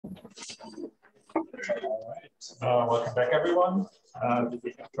All right. Welcome back, everyone,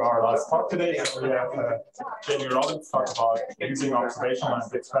 to our last talk today. We have Jamie Rollins talk about using observational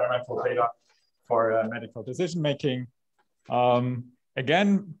and experimental data for medical decision-making.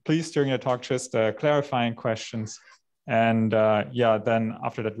 Again, please, during your talk, just clarifying questions. And yeah, then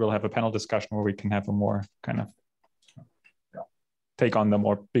after that, we'll have a panel discussion where we can have a more kind of take on the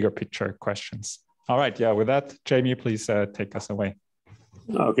more bigger picture questions. All right, yeah, with that, Jamie, please take us away.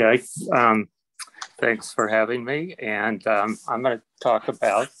 Okay, thanks for having me. And I'm going to talk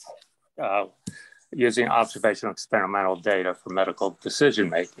about using observational experimental data for medical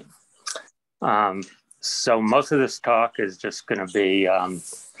decision-making. So most of this talk is just going to be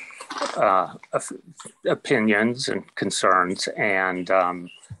opinions and concerns, and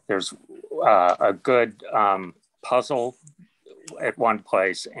there's a good puzzle at one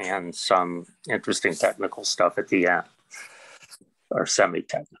place and some interesting technical stuff at the end, or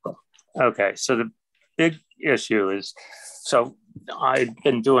semi-technical. Okay, so the big issue is, so I've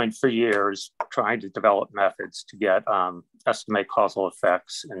been doing for years trying to develop methods to get estimate causal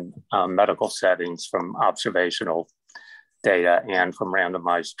effects in medical settings from observational data and from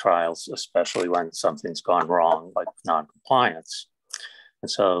randomized trials, especially when something's gone wrong, like non-compliance. And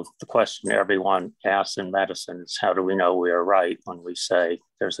so the question everyone asks in medicine is, how do we know we are right when we say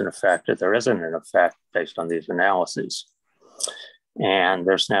there's an effect or there isn't an effect based on these analyses? And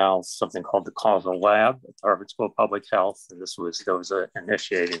there's now something called the Causal Lab at Harvard School of Public Health. And there was an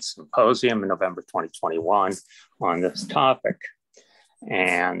initiating symposium in November 2021 on this topic.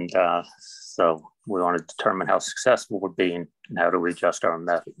 And so we want to determine how successful we're being and how do we adjust our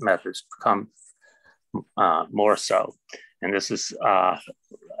methods to become more so. And this is an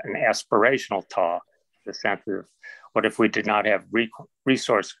aspirational talk, the sense of what if we did not have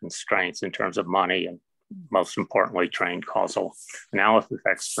resource constraints in terms of money and most importantly, trained causal analysis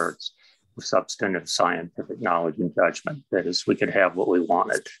experts with substantive scientific knowledge and judgment. That is, we could have what we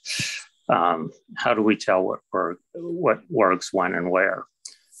wanted. How do we tell what works when and where?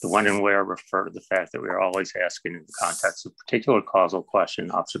 The when and where refer to the fact that we are always asking in the context of particular causal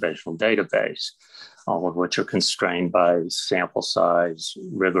question observational database, all of which are constrained by sample size,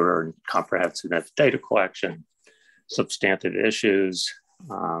 rigor, and comprehensive data collection, substantive issues,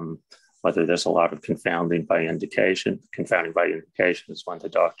 whether there's a lot of confounding by indication. Confounding by indication is when the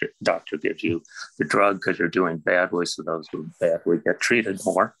doctor gives you the drug because you're doing badly, so those who badly get treated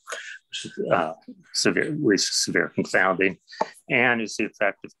more, which is severe confounding. And is the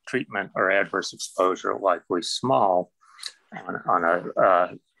effect of treatment or adverse exposure likely small I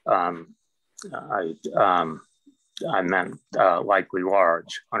meant likely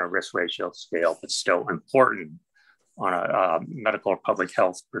large on a risk ratio scale, but still important on a medical or public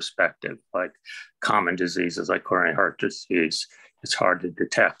health perspective, like common diseases like coronary heart disease. It's hard to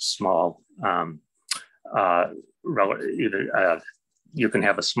detect small, you can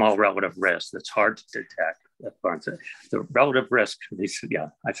have a small relative risk that's hard to detect. The relative risk can be,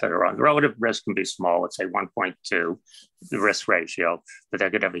 I said it wrong. The relative risk can be small, let's say 1.2, the risk ratio, but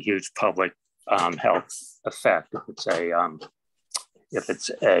that could have a huge public health effect if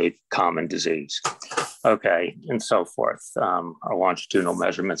it's a common disease. Okay, and so forth. Are longitudinal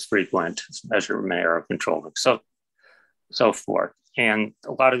measurements frequent? Measurement error control, so forth. And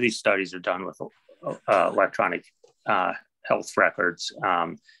a lot of these studies are done with electronic health records.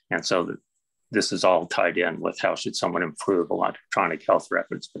 And so this is all tied in with how should someone improve electronic health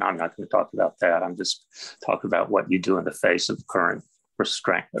records, but I'm not going to talk about that. I'm just talking about what you do in the face of current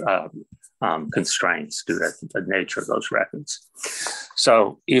constraints due to the nature of those records.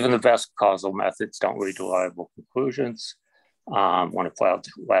 So even the best causal methods don't lead to reliable conclusions when it's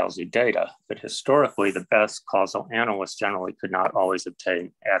lousy data. But historically, the best causal analysts generally could not always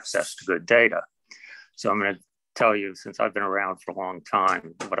obtain access to good data. So I'm going to tell you, since I've been around for a long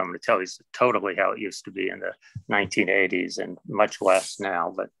time, what I'm going to tell you is totally how it used to be in the 1980s and much less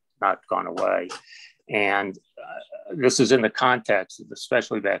now, but not gone away. And this is in the context of,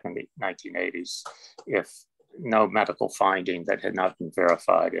 especially back in the 1980s, if no medical finding that had not been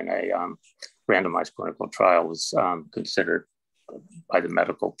verified in a randomized clinical trial was considered by the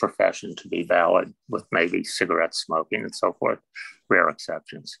medical profession to be valid, with maybe cigarette smoking and so forth, rare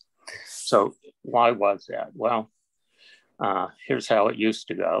exceptions. So why was that? Well, here's how it used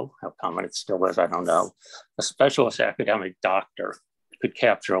to go. How common it still is, I don't know. A specialist academic doctor could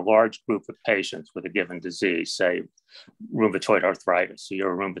capture a large group of patients with a given disease, say rheumatoid arthritis. So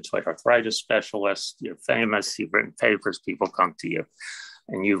you're a rheumatoid arthritis specialist, you're famous, you've written papers, people come to you.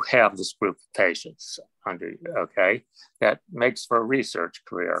 and you have this group of patients under, okay, that makes for a research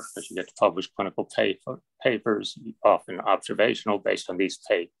career because you get to publish clinical papers, often observational based on these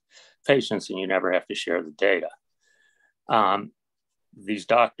patients, and you never have to share the data. These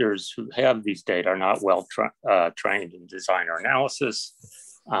doctors who have these data are not well trained in design or analysis.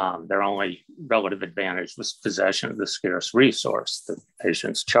 Their only relative advantage was possession of the scarce resource, the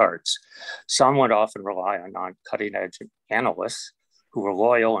patient's charts. Some would often rely on non-cutting edge analysts who were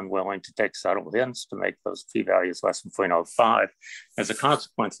loyal and willing to take subtle hints to make those p-values less than 0.05. As a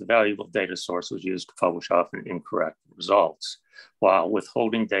consequence, the valuable data source was used to publish often incorrect results, while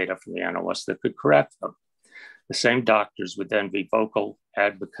withholding data from the analysts that could correct them. The same doctors would then be vocal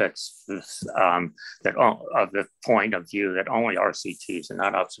advocates of the point of view that only RCTs and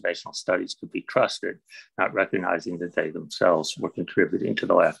not observational studies could be trusted, not recognizing that they themselves were contributing to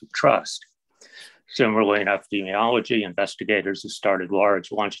the lack of trust. Similarly, in epidemiology, investigators who started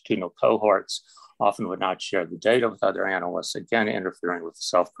large longitudinal cohorts often would not share the data with other analysts, again interfering with the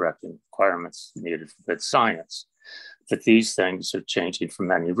self-correcting requirements needed for good science. But these things are changing for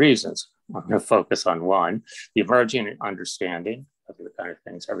many reasons. I'm going to focus on one, the emerging understanding of the kind of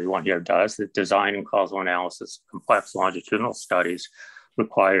things everyone here does, that design and causal analysis of complex longitudinal studies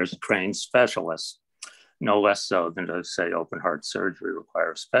requires trained specialists, no less so than to say open heart surgery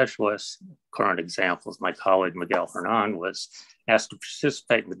requires specialists. Current examples, my colleague Miguel Hernan was asked to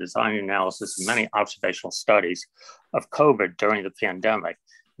participate in the design and analysis of many observational studies of COVID during the pandemic,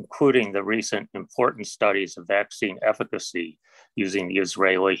 including the recent important studies of vaccine efficacy using the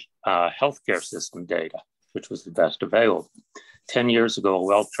Israeli healthcare system data, which was the best available. 10 years ago, a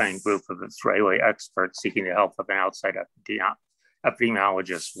well-trained group of Israeli experts seeking the help of an outside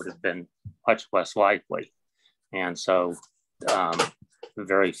epidemiologist would have been much less likely. And so the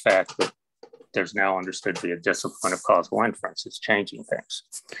very fact that there's now understood to be a discipline of causal inference is changing things.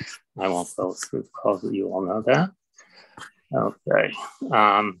 I won't go through the causal, you all know that. Okay.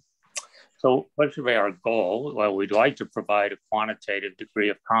 So what should be our goal? Well, we'd like to provide a quantitative degree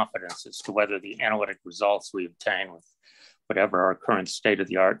of confidence as to whether the analytic results we obtain with whatever our current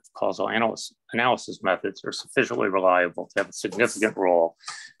state-of-the-art causal analysis methods are sufficiently reliable to have a significant role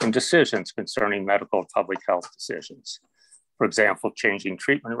in decisions concerning medical and public health decisions. For example, changing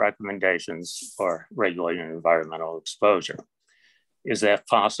treatment recommendations or regulating environmental exposure. Is that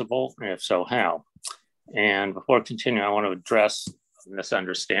possible? And if so, how? And before continuing, I want to address a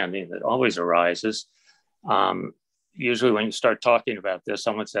misunderstanding that always arises. Usually when you start talking about this,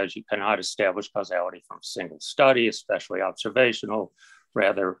 someone says you cannot establish causality from a single study, especially observational.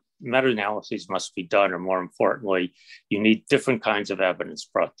 Rather, meta-analyses must be done, or more importantly, you need different kinds of evidence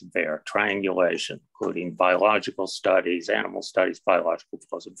brought to bear, triangulation, including biological studies, animal studies, biological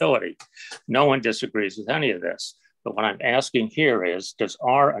plausibility. No one disagrees with any of this. But what I'm asking here is, does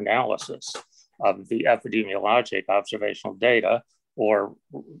our analysis of the epidemiologic observational data or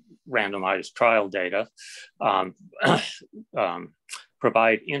randomized trial data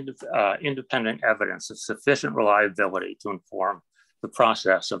provide independent evidence of sufficient reliability to inform the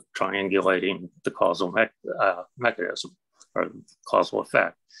process of triangulating the causal mechanism or causal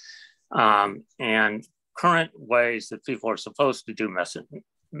effect? And current ways that people are supposed to do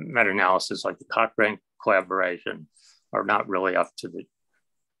meta-analysis, like the Cochrane collaboration, are not really up to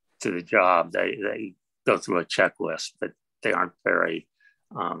the job. They go through a checklist, but they aren't very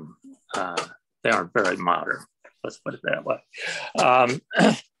modern. Let's put it that way.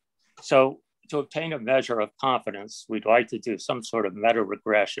 So to obtain a measure of confidence, we'd like to do some sort of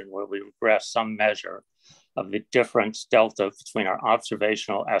meta-regression where we regress some measure of the difference delta between our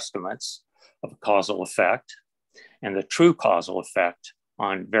observational estimates of a causal effect and the true causal effect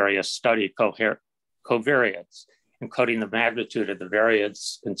on various study covariates, encoding the magnitude of the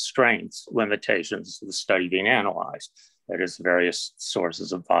various constraints, limitations of the study being analyzed, that is, various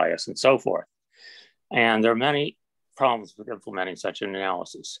sources of bias and so forth. And there are many problems with implementing such an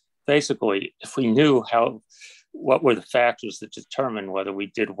analysis. Basically, if we knew what were the factors that determine whether we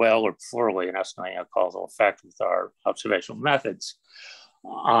did well or poorly in estimating a causal effect with our observational methods,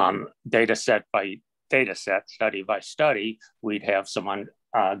 data set by data set, study by study, we'd have some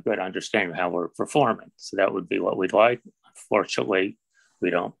good understanding of how we're performing. So that would be what we'd like. Unfortunately, we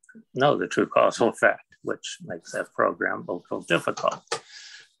don't know the true causal effect, which makes that program a little difficult.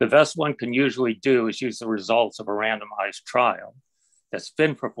 The best one can usually do is use the results of a randomized trial that's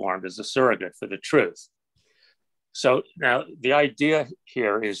been performed as a surrogate for the truth. So now the idea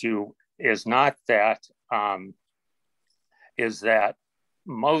here is that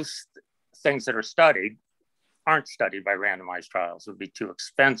most things that are studied aren't studied by randomized trials. It would be too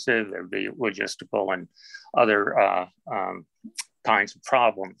expensive, there'd be logistical and other kinds of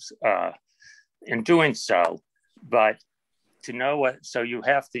problems in doing so. But to know what, so you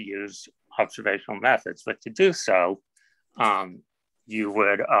have to use observational methods, but to do so, you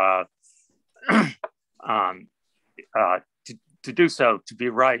would, to do so, to be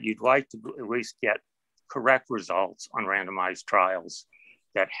right, you'd like to at least get correct results on randomized trials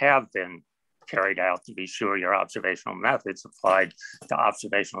that have been carried out to be sure your observational methods applied to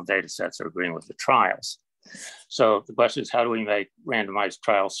observational data sets are agreeing with the trials. So the question is, how do we make randomized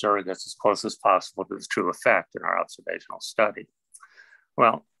trial surrogates as close as possible to the true effect in our observational study?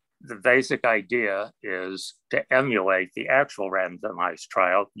 Well, the basic idea is to emulate the actual randomized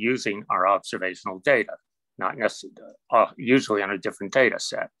trial using our observational data, not necessarily, usually on a different data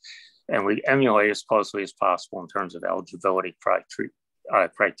set. And we emulate as closely as possible in terms of eligibility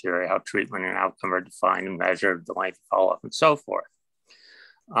criteria, how treatment and outcome are defined and measured, the length of follow-up, and so forth.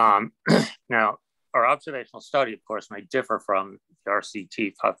 Now, our observational study, of course, may differ from the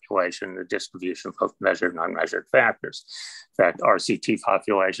RCT population, the distribution of both measured and unmeasured factors. In fact, RCT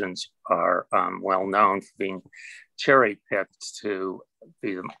populations are well known for being cherry-picked to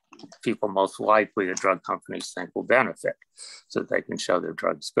be the people most likely the drug companies think will benefit so that they can show their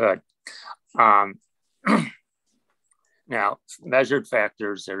drug's good. Now, measured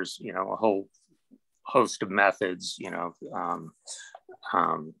factors, there's, a whole host of methods,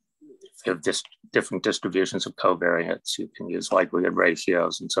 of different distributions of covariates. You can use likelihood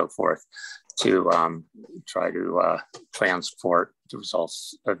ratios and so forth to try to transport the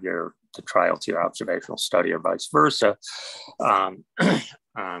results of the trial to your observational study or vice versa.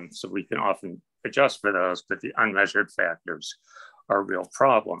 So we can often adjust for those, but the unmeasured factors are a real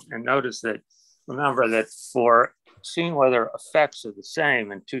problem. And remember that for seeing whether effects are the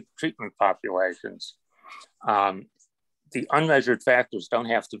same in two treatment populations, the unmeasured factors don't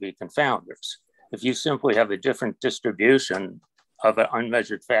have to be confounders. If you simply have a different distribution of an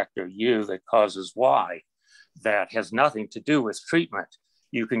unmeasured factor U that causes Y that has nothing to do with treatment,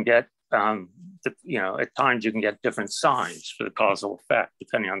 you can get, at times you can get different signs for the causal effect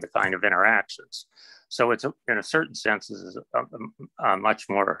depending on the kind of interactions. So it's, in a certain sense, is a much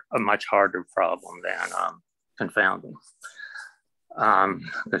harder problem than confounding,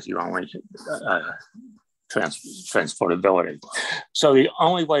 because you only transportability. So the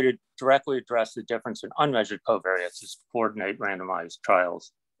only way to directly address the difference in unmeasured covariates is to coordinate randomized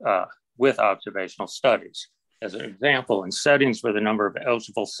trials with observational studies. As an example, in settings where the number of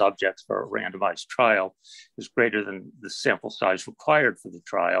eligible subjects for a randomized trial is greater than the sample size required for the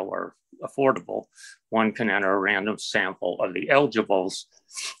trial or affordable, one can enter a random sample of the eligibles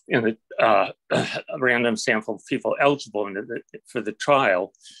in the random sample of people eligible for the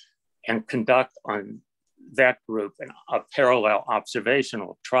trial and conduct on that group a parallel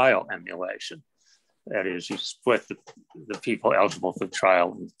observational trial emulation. That is, you split the people eligible for the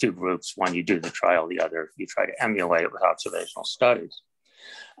trial in two groups. One, you do the trial, the other, you try to emulate it with observational studies.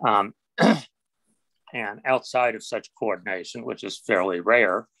 And outside of such coordination, which is fairly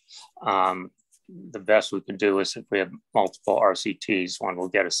rare, the best we can do is if we have multiple RCTs, one will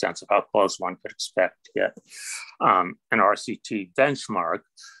get a sense of how close one could expect to get an RCT benchmark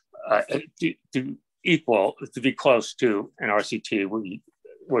to be close to an RCT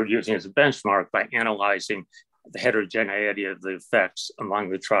we're using as a benchmark by analyzing the heterogeneity of the effects among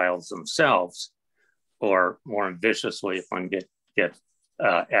the trials themselves, or more ambitiously, if one get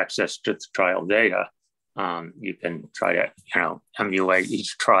access to the trial data, you can try to emulate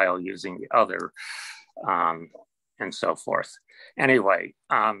each trial using the other, and so forth. Anyway,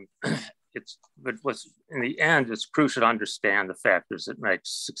 in the end, it's crucial to understand the factors that make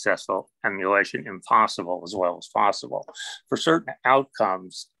successful emulation impossible as well as possible. For certain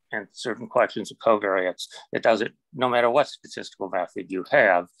outcomes and certain questions of covariates, no matter what statistical method you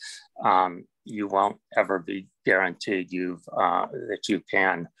have, you won't ever be guaranteed that you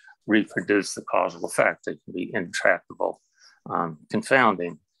can reproduce the causal effect. It can be intractable,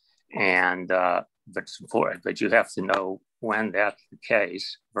 confounding, and but it's important. But you have to know when that's the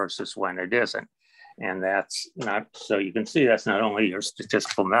case versus when it isn't. And that's not, so you can see that's not only your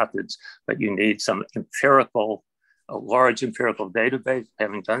statistical methods, but you need some a large empirical database,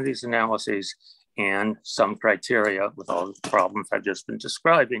 having done these analyses, and some criteria with all the problems I've just been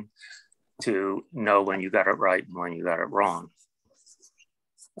describing to know when you got it right and when you got it wrong.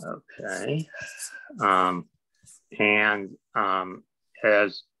 Okay.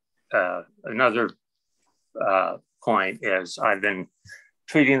 As another point is, I've been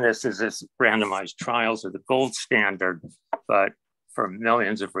treating this as if randomized trials are the gold standard, but for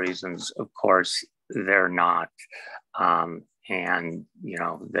millions of reasons, of course, they're not. And,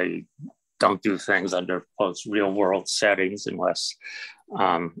 they don't do things under real world settings unless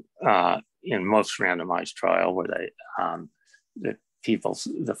in most randomized trial where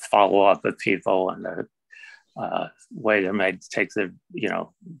the follow up of people and the way they're made to take the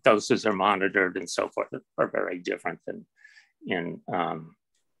doses are monitored and so forth are very different than in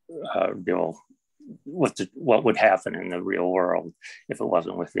what would happen in the real world if it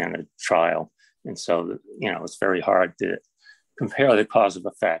wasn't within a trial. And so it's very hard to compare the cause of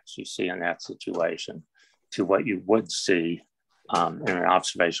effects you see in that situation to what you would see in an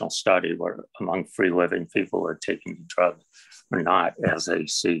observational study where among free living people who are taking the drug or not as they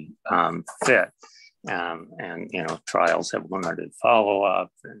see fit. And trials have limited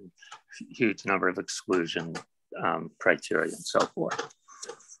follow-up and huge number of exclusion criteria and so forth.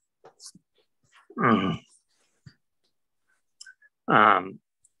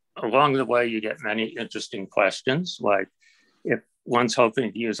 Along the way, you get many interesting questions, like if one's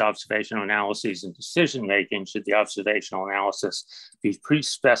hoping to use observational analyses in decision-making, should the observational analysis be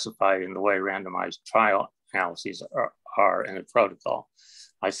pre-specified in the way randomized trial analyses are in the protocol?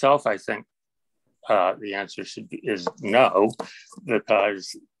 Myself, I think the answer is no,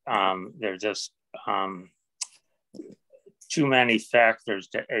 because there are just too many factors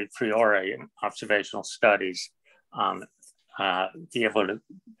to a priori in observational studies be able to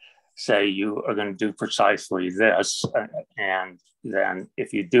say you are going to do precisely this, and then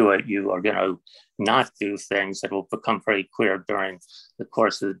if you do it, you are going to not do things that will become very clear during the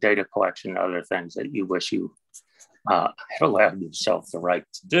course of the data collection and other things that you wish you had allowed yourself the right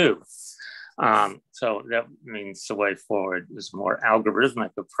to do. So that means the way forward is a more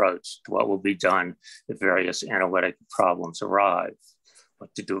algorithmic approach to what will be done if various analytic problems arise,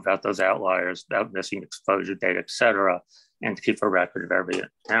 what to do about those outliers, about missing exposure data, et cetera, and to keep a record of every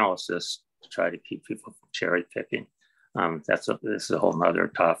analysis to try to keep people from cherry picking. This is a whole nother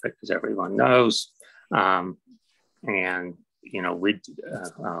topic, as everyone knows. And, I'll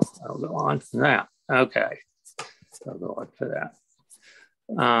go on from that. Okay, I'll go on for that.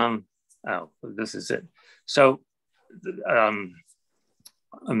 This is it. So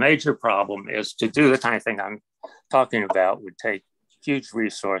a major problem is to do the kind of thing I'm talking about would take huge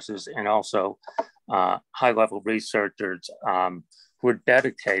resources and also high-level researchers who are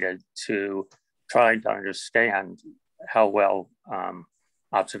dedicated to trying to understand how well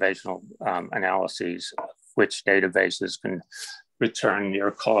observational analyses, which databases can return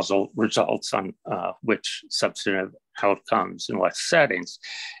near causal results on which substantive outcomes in what settings.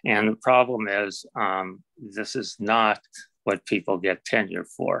 And the problem is this is not what people get tenure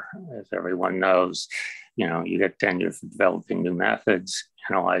for. As everyone knows, you get tenure for developing new methods,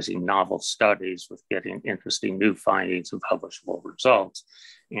 analyzing novel studies with getting interesting new findings and publishable results.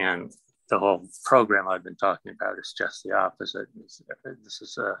 And the whole program I've been talking about is just the opposite. This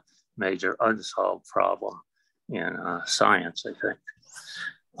is a major unsolved problem in science, I think.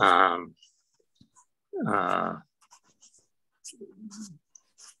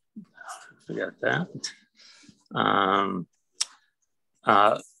 Forget that.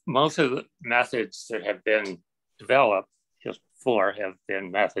 Most of the methods that have been developed just before have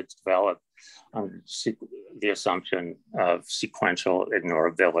been methods developed under the assumption of sequential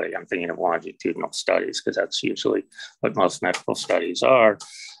ignorability. I'm thinking of longitudinal studies because that's usually what most medical studies are,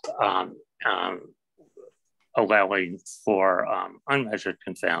 allowing for unmeasured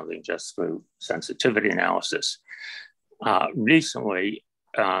confounding just through sensitivity analysis. Recently,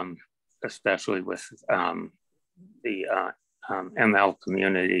 especially with the ML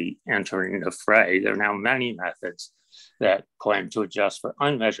community entering the fray, there are now many methods that claim to adjust for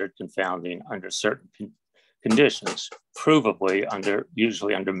unmeasured confounding under certain conditions, provably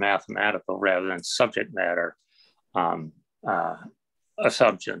usually under mathematical rather than subject matter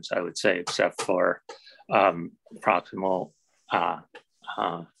assumptions, I would say, except for proximal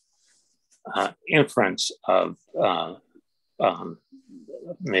inference of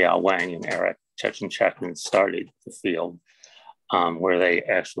Miao Wang and Eric Chechin-Chekman started the field, where they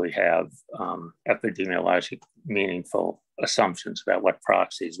actually have epidemiologic meaningful assumptions about what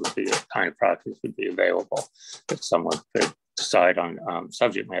proxies would be, what kind of proxies would be available that someone could decide on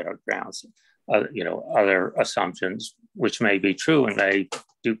subject matter grounds. Other assumptions, which may be true and may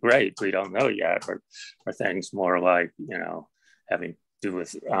do great, we don't know yet, are things more like, having to do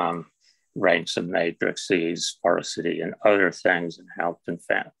with ranks of matrices, sparsity, and other things, and how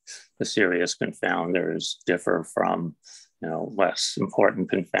the serious confounders differ from less important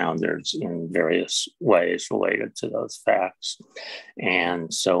confounders in various ways related to those facts.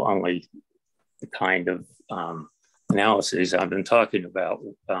 And so only the kind of analyses I've been talking about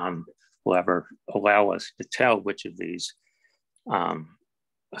will ever allow us to tell which of these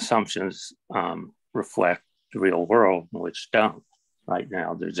assumptions reflect the real world, which don't right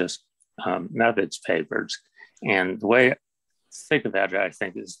now. They're just methods papers. And the way to think about it, I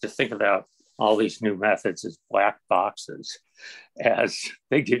think, is to think about all these new methods as black boxes, as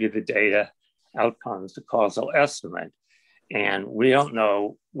they give you the data, outcomes, the causal estimate. And we don't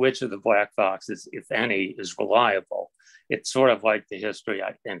know which of the black boxes, if any, is reliable. It's sort of like the history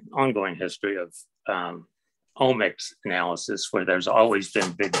and ongoing history of omics analysis, where there's always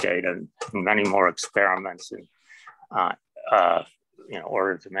been big data and many more experiments and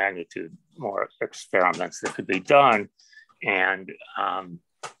orders of magnitude more experiments that could be done. And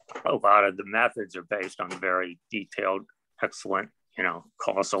a lot of the methods are based on very detailed, excellent,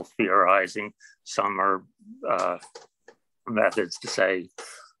 causal theorizing. Some are methods to say,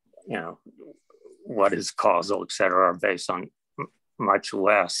 what is causal, et cetera, are based on much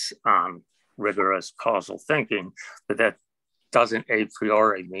less rigorous causal thinking, but that doesn't a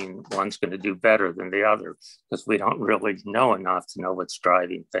priori mean one's going to do better than the other, because we don't really know enough to know what's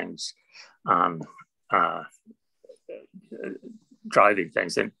driving things. And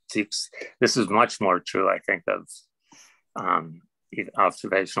this is much more true, I think, of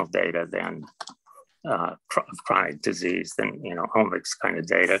observational data than chronic disease than omics kind of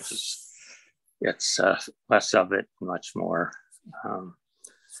data, because it's less of it, much more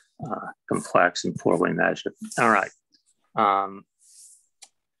complex and poorly measured. All right.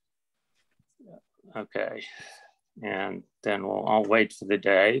 Okay. And then we'll all wait for the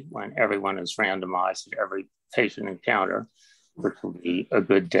day when everyone is randomized at every patient encounter, which will be a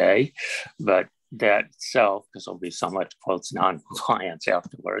good day. But that itself, because there'll be so much, quotes, non-compliance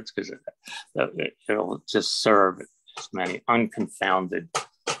afterwards, because it'll just serve as many unconfounded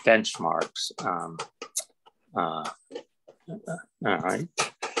benchmarks. All right.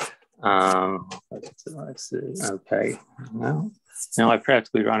 Let's see. Okay. Now I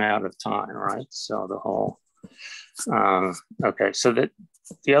practically run out of time, right? So the whole. Okay. So the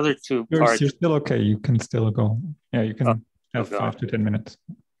other two parts. You're still okay. You can still go. Yeah, you can have 5 to 10 minutes.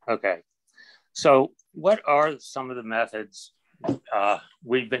 Okay. So what are some of the methods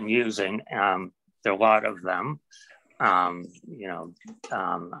we've been using? There are a lot of them, and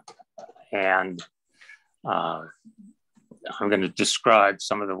I'm going to describe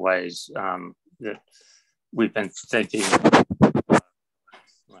some of the ways that we've been thinking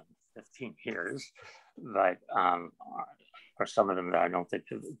 15 years, but are some of them that I don't think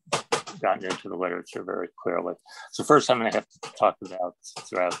have gotten into the literature very clearly. So first, I'm going to have to talk about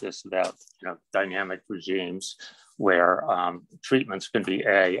throughout this about dynamic regimes where treatments can be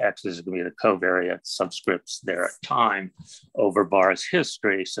X is going to be the covariate subscripts there at time over bars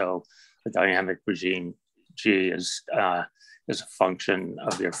history. So a dynamic regime G is a function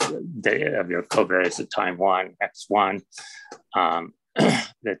of your covariates at time 1, X1,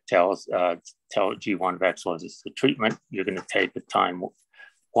 that tells G1 of X1 is the treatment you're going to take at time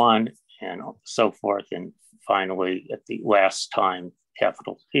 1 and so forth. And finally, at the last time,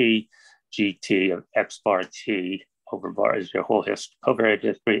 capital T, GT of X bar T over bar is your whole covariate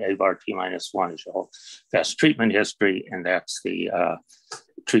history, A bar T minus 1 is your whole best treatment history, and that's the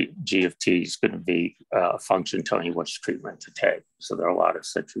G of T is going to be a function telling you which treatment to take. So there are a lot of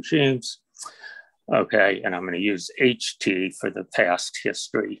such regimes. Okay, and I'm going to use HT for the past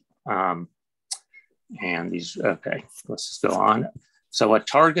history. And these, okay, let's just go on. So a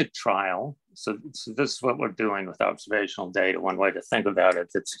target trial, so this is what we're doing with observational data. One way to think about it,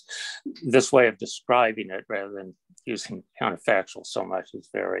 it's this way of describing it rather than using counterfactual so much is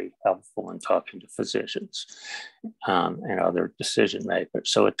very helpful in talking to physicians and other decision makers.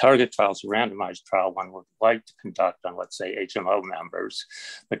 So a target trial is a randomized trial one would like to conduct on, let's say, HMO members,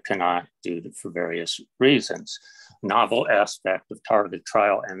 but cannot do it for various reasons. Novel aspect of target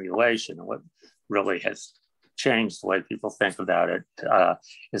trial emulation, and what really has changed the way people think about it,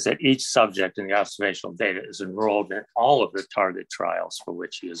 is that each subject in the observational data is enrolled in all of the target trials for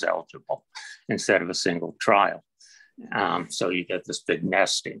which he is eligible instead of a single trial. So you get this big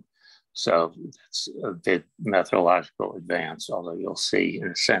nesting. So it's a big methodological advance, although you'll see in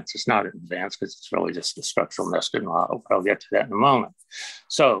a sense it's not an advance because it's really just a structural nested model, but I'll get to that in a moment.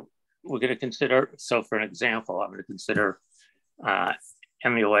 So we're going to consider, so for an example, I'm going to consider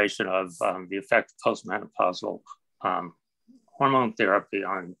emulation of the effect of postmenopausal hormone therapy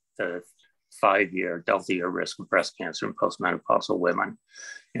on the 5-year delta year risk of breast cancer in postmenopausal women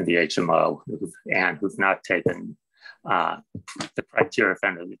in the HMO who've not taken the criteria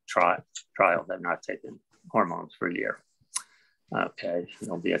for the trial, they've not taken hormones for a year. Okay,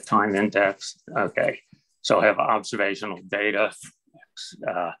 there'll be a time index. Okay, so I have observational data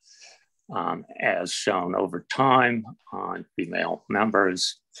as shown over time on female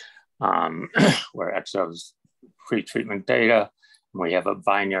members, where XO's pre-treatment data. We have a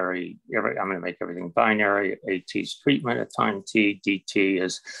binary, I'm going to make everything binary. AT's treatment at time T, DT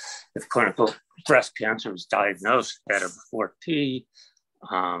is if clinical breast cancer was diagnosed at or before T.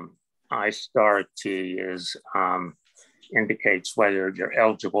 I star T is indicates whether you're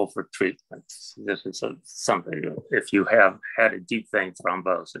eligible for treatment. This is something, if you have had a deep vein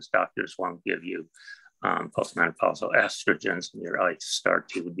thrombosis, doctors won't give you postmenopausal estrogens, and your I star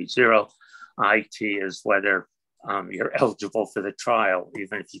T would be 0. IT is whether you're eligible for the trial,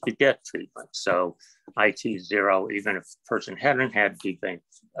 even if you could get treatment. So IT is 0, even if the person hadn't had deep vein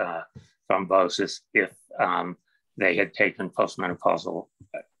thrombosis, if they had taken postmenopausal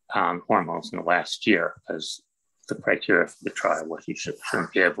hormones in the last year, because the criteria for the trial was you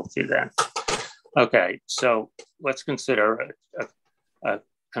shouldn't be able to then. Okay, so let's consider a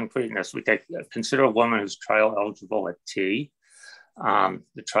concreteness. We consider a woman who's trial eligible at T.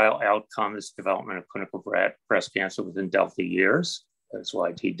 The trial outcome is development of clinical breast cancer within delta years. That's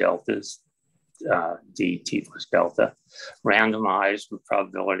why T delta is DT plus delta. Randomized with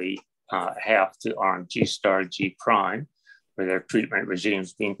probability half to arm G star G prime, where their treatment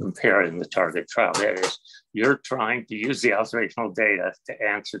regimes being compared in the target trial. That is, you're trying to use the observational data to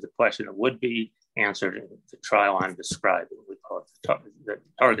answer the question that would be answered in the trial I'm describing. We call it the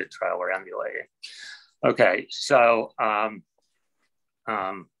target trial we're emulating. Okay, so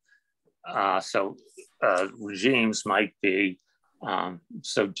regimes might be,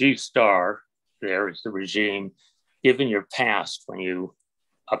 so G star, there is the regime given your past when you,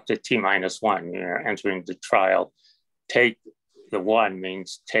 up to T minus 1, you're entering the trial. Take the 1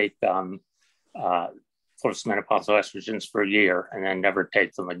 means take postmenopausal estrogens for a year and then never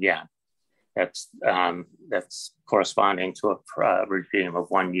take them again. That's corresponding to a regime of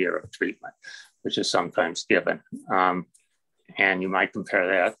 1 year of treatment, which is sometimes given. And you might compare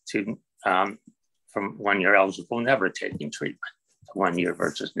that to from 1 year eligible, never taking treatment, to 1 year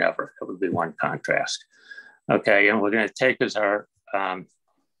versus never. That would be one contrast. Okay, and we're going to take as our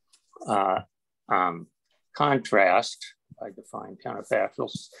contrast, I define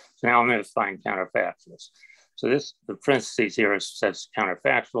counterfactuals. So now I'm going to define counterfactuals. So this, the parentheses here says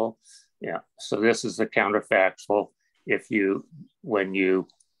counterfactual. Yeah, so this is the counterfactual. When you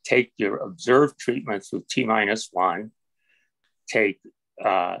take your observed treatments with T minus 1, take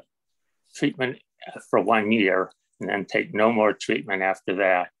treatment for 1 year, and then take no more treatment after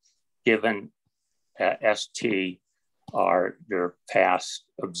that, given ST are your past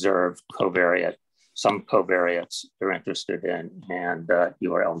observed covariate, some covariates you're interested in, and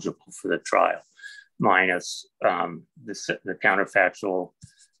you are eligible for the trial, minus the counterfactual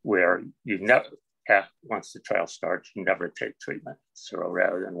where you never, once the trial starts, you never take treatment, 0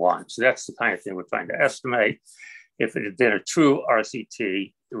 rather than 1. So that's the kind of thing we're trying to estimate. If it had been a true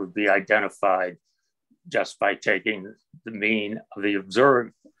RCT, it would be identified just by taking the mean of the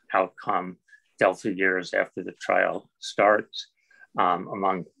observed outcome delta years after the trial starts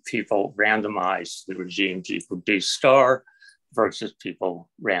among people randomized to the regime G for D star versus people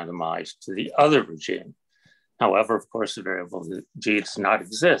randomized to the other regime. However, of course, the variable G does not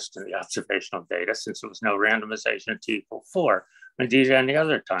exist in the observational data since there was no randomization at T equal 4. Indeed, any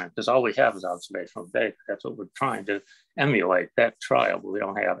other time, because all we have is observational data. That's what we're trying to emulate, that trial, but we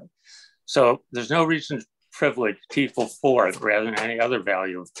don't have it. So there's no reason to privilege T equal 4 rather than any other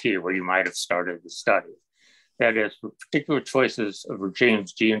value of T where you might have started the study. That is, for particular choices of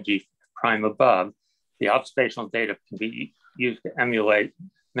regimes G and G prime above, the observational data can be used to emulate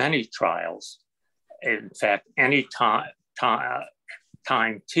many trials. In fact, any time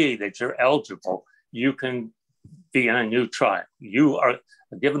T that you're eligible, you can be in a new trial. You are,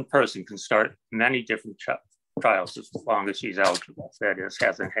 a given person can start many different trials as long as she's eligible. That is,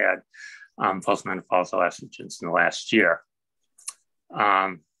 hasn't had postmenopausal estrogens in the last year.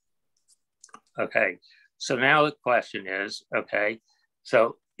 Okay, so now the question is, okay,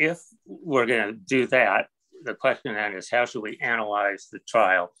 so if we're gonna do that, the question then is, how should we analyze the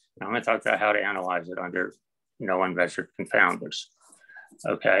trial? And I'm gonna talk about how to analyze it under no unmeasured confounders.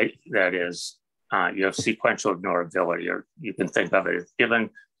 Okay, that is, you have sequential ignorability, or you can think of it as given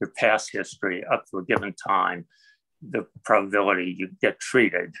your past history up to a given time, the probability you get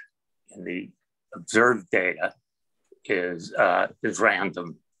treated in the observed data is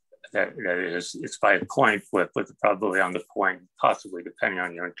random. That is, it's by a coin flip with the probability on the coin, possibly depending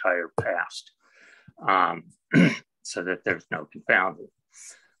on your entire past, so that there's no confounding.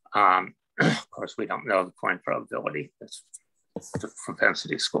 Of course, we don't know the coin probability. That's the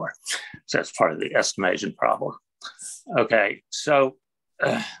propensity score. So that's part of the estimation problem. Okay, so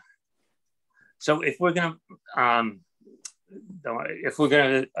So if we're going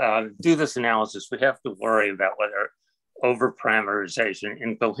to do this analysis, we have to worry about whether over-parameterization,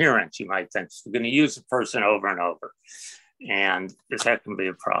 incoherence, you might think. So we're going to use a person over and over, and that can be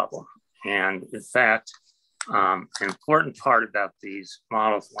a problem. And in fact, an important part about these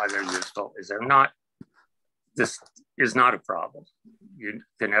models, why they're useful, is this is not a problem. You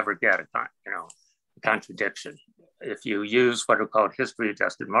can never get a contradiction. If you use what are called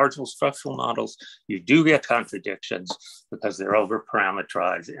history-adjusted marginal structural models, you do get contradictions because they're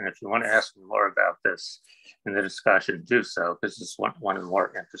over-parameterized. And if you want to ask me more about this in the discussion, do so, because it's one of the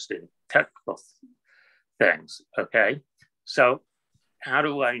more interesting technical things, okay? So how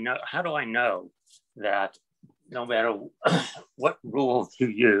do I know that no matter what rule you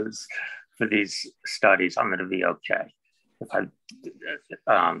use for these studies, I'm going to be okay?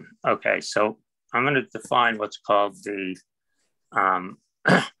 Okay, so I'm going to define what's called the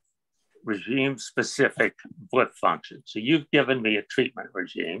regime-specific blip function. So you've given me a treatment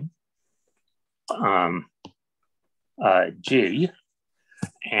regime, G,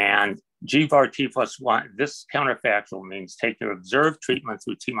 and G bar T plus 1. This counterfactual means take your observed treatment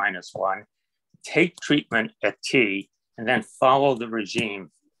through T minus 1, take treatment at T, and then follow the regime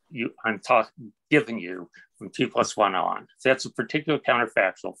I'm giving you from T plus 1 on. So that's a particular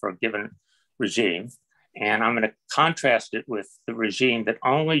counterfactual for a given regime. And I'm going to contrast it with the regime that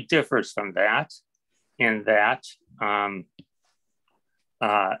only differs from that in that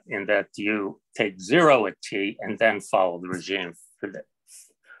you take 0 at T and then follow the regime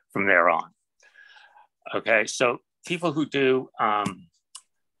from there on. Okay, so people who do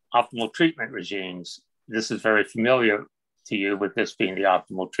optimal treatment regimes, this is very familiar to you with this being the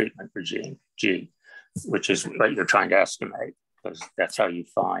optimal treatment regime, G, which is what you're trying to estimate, because that's how you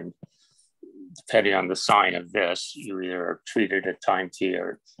find, depending on the sign of this, you either are treated at time T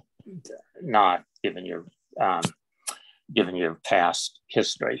or not, given your past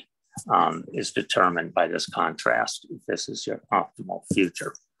history, is determined by this contrast. This is your optimal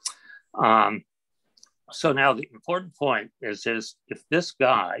future. So now the important point is if this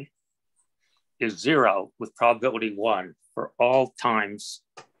guy is 0 with probability 1 for all times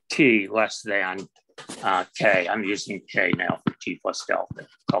T less than K, I'm using K now for T plus delta,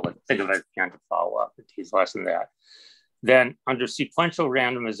 think of it again to follow up, if T is less than that, then under sequential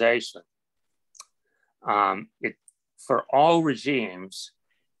randomization, for all regimes,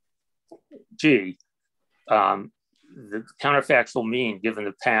 G, the counterfactual mean given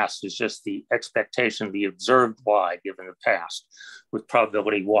the past is just the expectation of the observed Y given the past with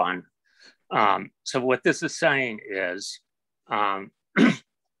probability 1. So what this is saying is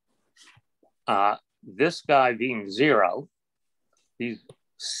this guy being 0, these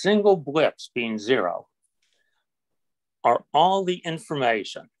single blips being 0 are all the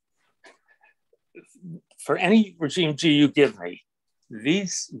information. For any regime G you give me,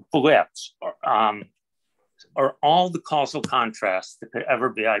 these blips are all the causal contrasts that could ever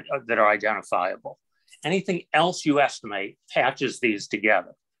be that are identifiable. Anything else you estimate patches these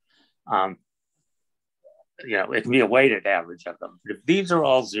together. It can be a weighted average of them. But if these are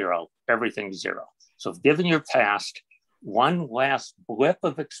all 0, everything's 0. So if given your past, one last blip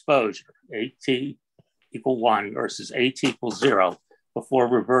of exposure, AT equal 1 versus AT equals 0, before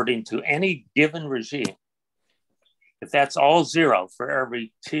reverting to any given regime, if that's all 0 for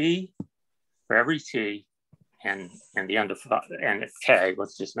every T, and the end of and K,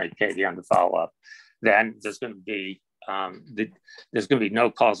 let's just make K the end of follow-up, then there's going to be no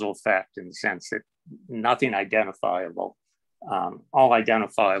causal effect in the sense that nothing identifiable, all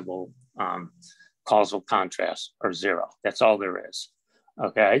identifiable causal contrasts are 0. That's all there is.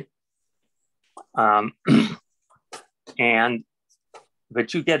 Okay.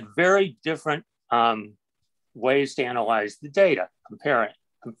 But you get very different ways to analyze the data, comparing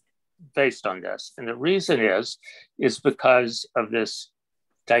based on this. And the reason is because of this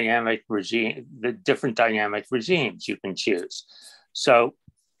dynamic regime, the different dynamic regimes you can choose. So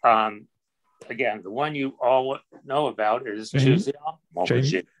again, the one you all know about is choose the optimal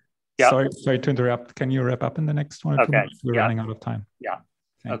regime. Yep. Sorry to interrupt. Can you wrap up in the next 1 or 2 minutes? We're running out of time. Yeah.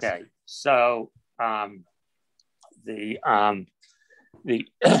 Thanks. Okay. So the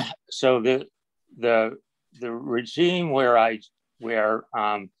regime where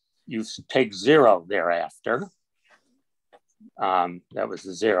you take 0 thereafter, that was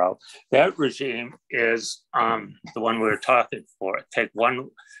the 0. That regime is the one we were talking for. Take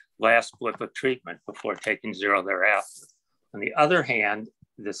one last blip of treatment before taking 0 thereafter. On the other hand,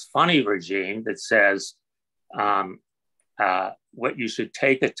 this funny regime that says what you should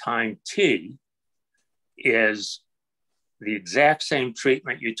take at time T is the exact same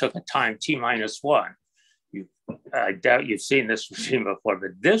treatment you took at time t-1. I doubt you've seen this regime before,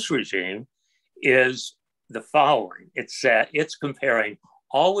 but this regime is the following. It's comparing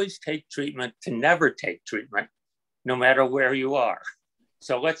always take treatment to never take treatment, no matter where you are.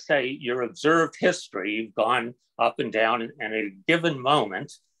 So let's say your observed history, you've gone up and down, and at a given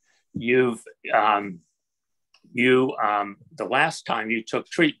moment, the last time you took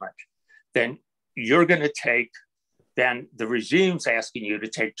treatment, then you're going to take, then the regime's asking you to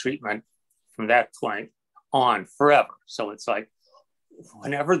take treatment from that point on forever. So it's like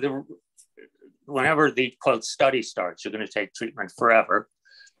whenever the quote study starts, you're going to take treatment forever.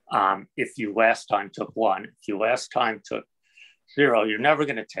 If you last time took 1, if you last time took 0, you're never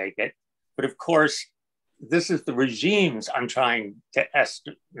going to take it. But of course, this is the regimes I'm trying to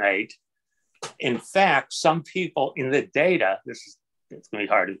estimate. In fact, some people in the data, it's going to be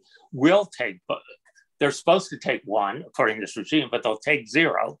hard, will take, they're supposed to take 1 according to this regime, but they'll take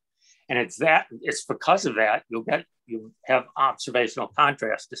 0. And it's because of that, you have observational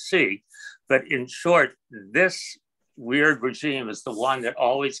contrast to see. But in short, this weird regime is the one that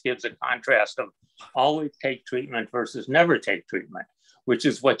always gives a contrast of always take treatment versus never take treatment, which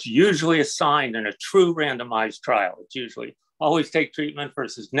is what's usually assigned in a true randomized trial. It's usually always take treatment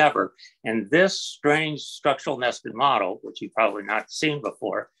versus never. And this strange structural nested model, which you've probably not seen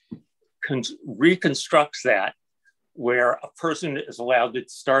before, reconstructs that, where a person is allowed to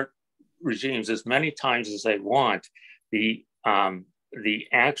start regimes as many times as they want. The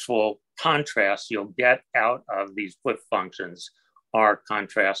actual contrast you'll get out of these flip functions are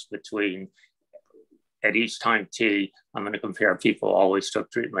contrasts between, at each time t, I'm going to compare people who always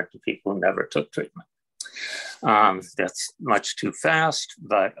took treatment to people who never took treatment. That's much too fast,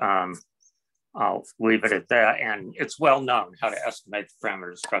 but I'll leave it at that. And it's well known how to estimate the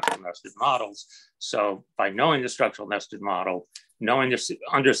parameters of structural nested models. So by knowing the structural nested model, knowing this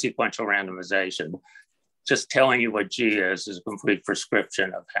under sequential randomization, just telling you what G is a complete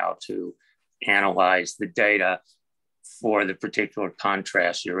prescription of how to analyze the data for the particular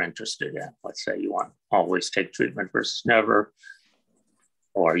contrast you're interested in. Let's say you want to always take treatment versus never,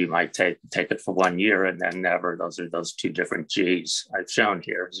 or you might take it for 1 year and then never. Those are those 2 different G's I've shown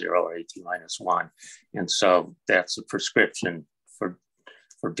here, 0 or AT-1. And so that's a prescription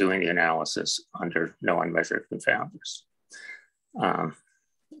for doing the analysis under no unmeasured confounders.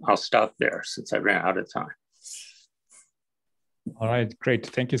 I'll stop there since I ran out of time. All right, great.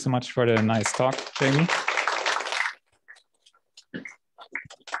 Thank you so much for the nice talk, Jamie.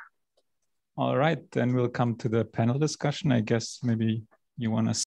 All right, then we'll come to the panel discussion. I guess maybe you want to